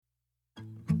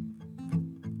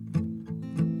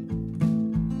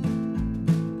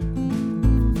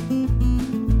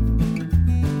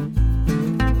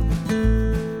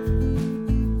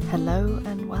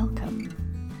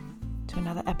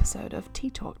episode of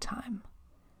Tea Talk Time,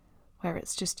 where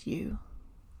it's just you,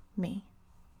 me,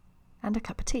 and a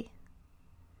cup of tea.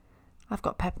 I've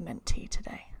got peppermint tea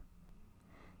today.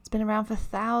 It's been around for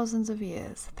thousands of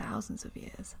years.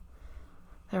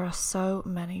 There are so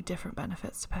many different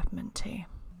benefits to peppermint tea.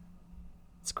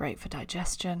 It's great for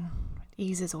digestion, it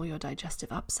eases all your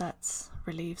digestive upsets,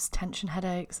 relieves tension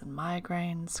headaches and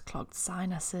migraines, clogged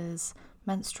sinuses,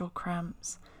 menstrual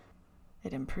cramps.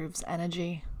 It improves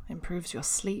energy, improves your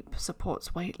sleep,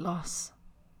 supports weight loss,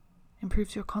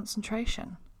 improves your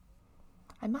concentration.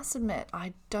 I must admit,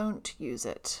 I don't use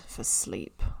it for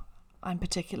sleep. I'm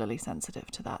particularly sensitive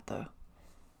to that, though.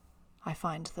 I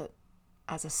find that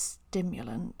as a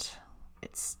stimulant,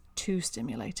 it's too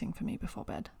stimulating for me before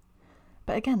bed.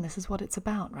 But again, this is what it's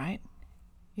about, right?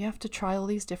 You have to try all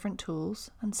these different tools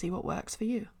and see what works for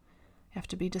you. You have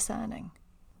to be discerning.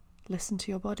 Listen to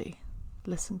your body.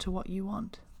 Listen to what you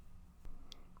want.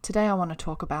 Today I want to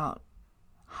talk about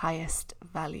highest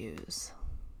values.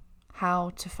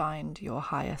 How to find your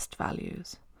highest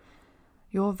values.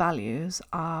 Your values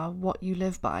are what you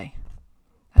live by,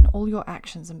 and all your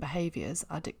actions and behaviors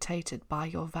are dictated by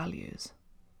your values.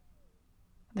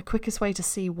 The quickest way to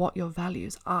see what your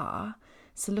values are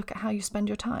is to look at how you spend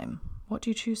your time. What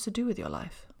do you choose to do with your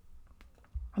life?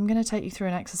 I'm going to take you through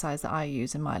an exercise that I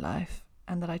use in my life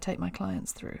and that I take my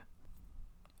clients through.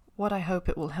 What I hope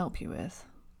it will help you with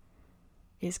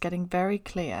is getting very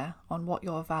clear on what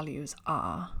your values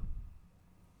are,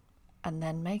 and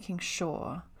then making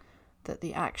sure that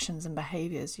the actions and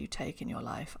behaviors you take in your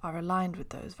life are aligned with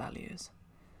those values.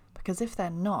 Because if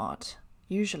they're not,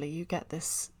 usually you get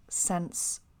this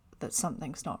sense that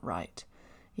something's not right.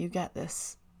 You get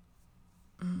this,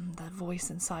 the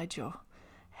voice inside your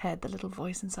head, the little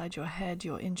voice inside your head,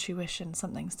 your intuition,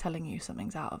 something's telling you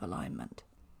something's out of alignment.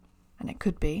 And it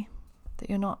could be that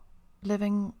you're not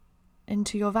living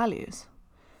into your values.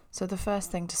 So the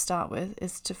first thing to start with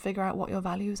is to figure out what your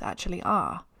values actually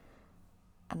are,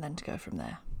 and then to go from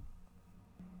there.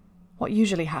 What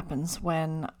usually happens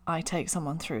when I take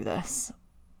someone through this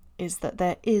is that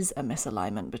there is a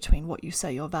misalignment between what you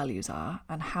say your values are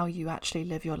and how you actually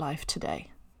live your life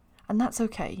today. And that's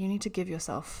okay. You need to give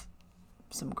yourself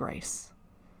some grace,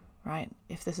 right?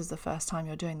 If this is the first time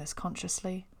you're doing this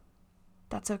consciously,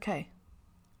 that's okay.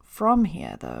 From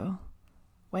here, though,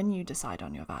 when you decide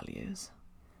on your values,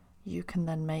 you can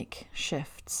then make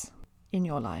shifts in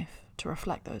your life to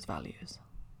reflect those values.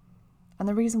 And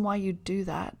the reason why you do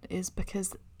that is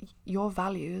because your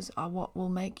values are what will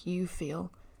make you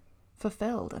feel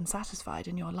fulfilled and satisfied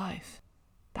in your life.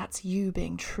 That's you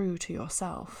being true to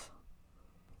yourself.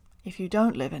 If you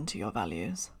don't live into your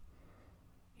values,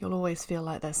 you'll always feel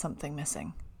like there's something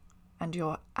missing, and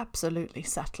you're absolutely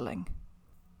settling.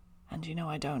 And you know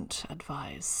I don't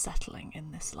advise settling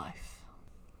in this life.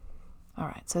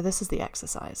 Alright, so this is the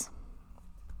exercise.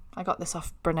 I got this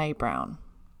off Brené Brown.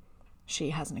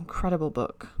 She has an incredible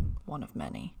book, one of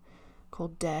many,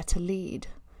 called Dare to Lead.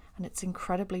 And it's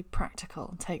incredibly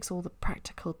practical. It takes all the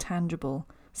practical, tangible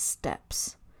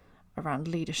steps around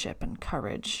leadership and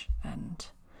courage and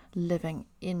living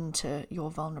into your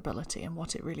vulnerability and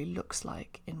what it really looks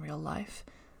like in real life.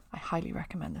 I highly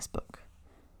recommend this book.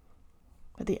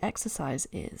 But the exercise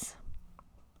is,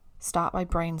 start by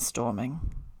brainstorming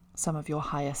some of your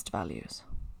highest values.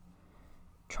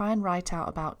 Try and write out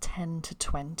about 10 to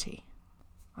 20.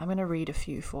 I'm going to read a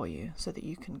few for you so that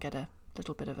you can get a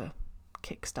little bit of a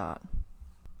kickstart.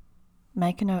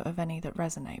 Make a note of any that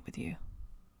resonate with you.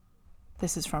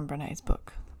 This is from Brené's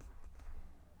book.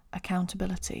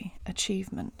 Accountability,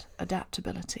 achievement,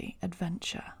 adaptability,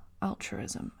 adventure,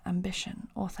 altruism, ambition,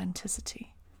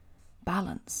 authenticity,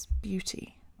 balance,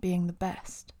 beauty, being the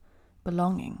best,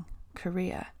 belonging,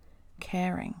 career,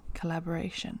 caring,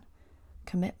 collaboration,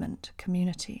 commitment,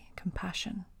 community,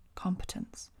 compassion,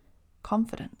 competence,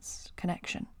 confidence,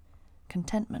 connection,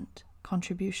 contentment,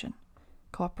 contribution,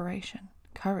 cooperation,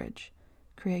 courage,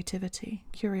 creativity,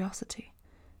 curiosity,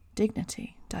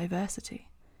 dignity, diversity,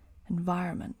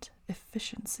 environment,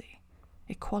 efficiency,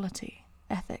 equality,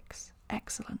 ethics,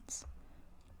 excellence,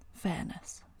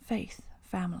 fairness, faith,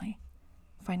 family,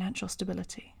 financial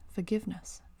stability,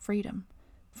 forgiveness, freedom,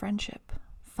 friendship,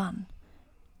 fun,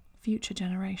 future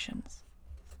generations,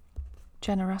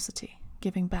 generosity,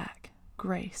 giving back,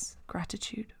 grace,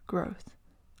 gratitude, growth,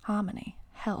 harmony,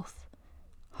 health,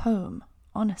 home,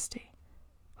 honesty,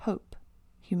 hope,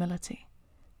 humility,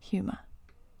 humor,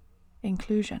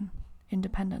 inclusion,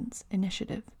 independence,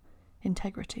 initiative,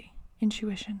 integrity,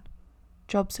 intuition,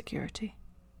 job security,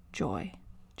 joy,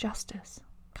 justice,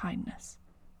 kindness,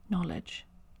 knowledge,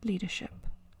 leadership,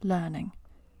 learning,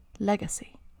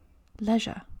 legacy,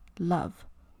 leisure, love,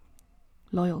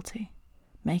 loyalty,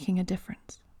 making a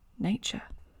difference, nature,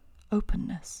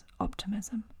 openness,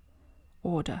 optimism,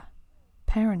 order,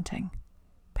 parenting,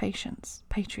 patience,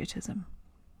 patriotism,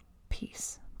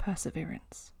 peace,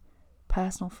 perseverance,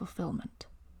 personal fulfillment,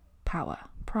 power,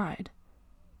 pride,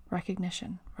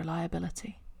 recognition,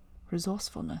 reliability,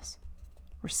 resourcefulness,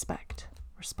 respect,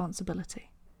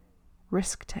 responsibility,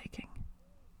 risk-taking,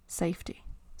 safety,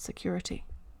 security,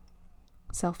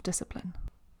 self-discipline,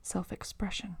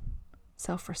 self-expression,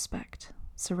 self-respect,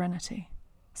 serenity,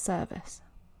 service,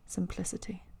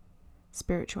 simplicity,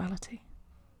 spirituality,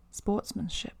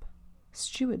 sportsmanship,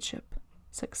 stewardship,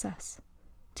 success,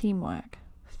 teamwork,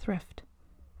 thrift,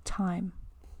 time,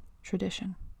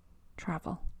 tradition,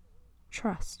 travel,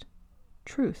 trust,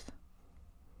 truth,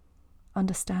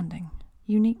 understanding,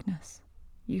 uniqueness,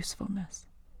 usefulness,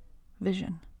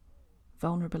 vision,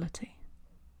 vulnerability,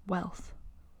 wealth,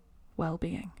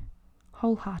 well-being,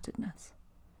 wholeheartedness,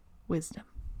 wisdom.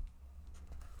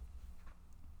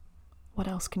 What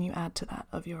else can you add to that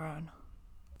of your own?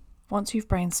 Once you've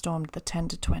brainstormed the 10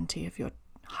 to 20 of your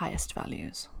highest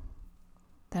values,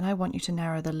 then I want you to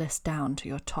narrow the list down to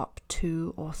your top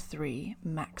 2 or 3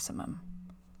 maximum.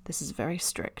 This is very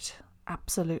strict.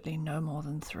 Absolutely no more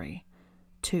than 3.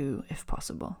 2 if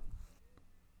possible.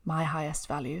 My highest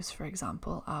values, for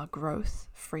example, are growth,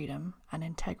 freedom, and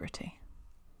integrity.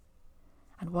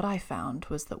 And what I found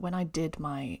was that when I did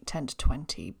my 10 to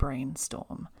 20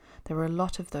 brainstorm, there were a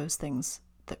lot of those things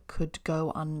that could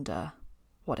go under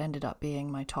what ended up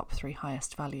being my top 3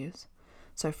 highest values.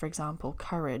 So, for example,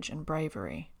 courage and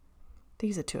bravery.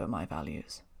 These are 2 of my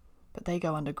values, but they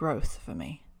go under growth for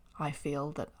me. I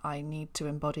feel that I need to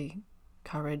embody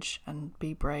courage and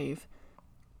be brave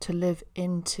to live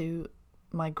into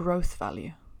my growth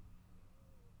value.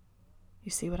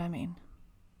 You see what I mean?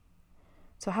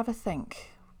 So have a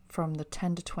think from the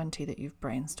 10 to 20 that you've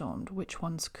brainstormed, which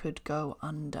ones could go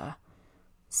under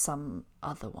some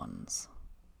other ones,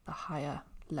 the higher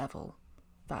level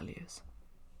values.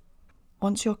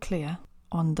 Once you're clear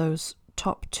on those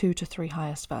top 2 to 3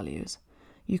 highest values,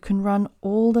 you can run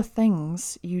all the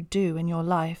things you do in your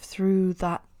life through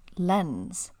that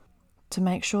lens to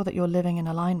make sure that you're living in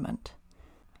alignment.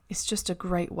 It's just a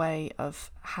great way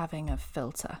of having a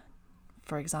filter.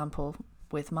 For example,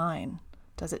 with mine,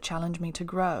 does it challenge me to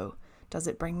grow? Does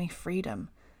it bring me freedom?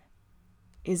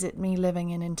 Is it me living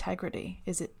in integrity?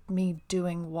 Is it me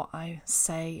doing what I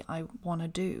say I want to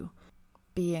do?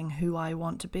 Being who I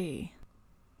want to be?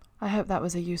 I hope that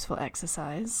was a useful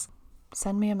exercise.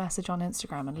 Send me a message on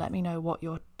Instagram and let me know what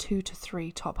your 2 to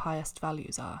 3 top highest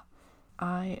values are.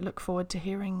 I look forward to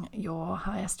hearing your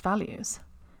highest values.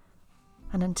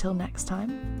 And until next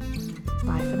time,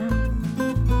 bye for now.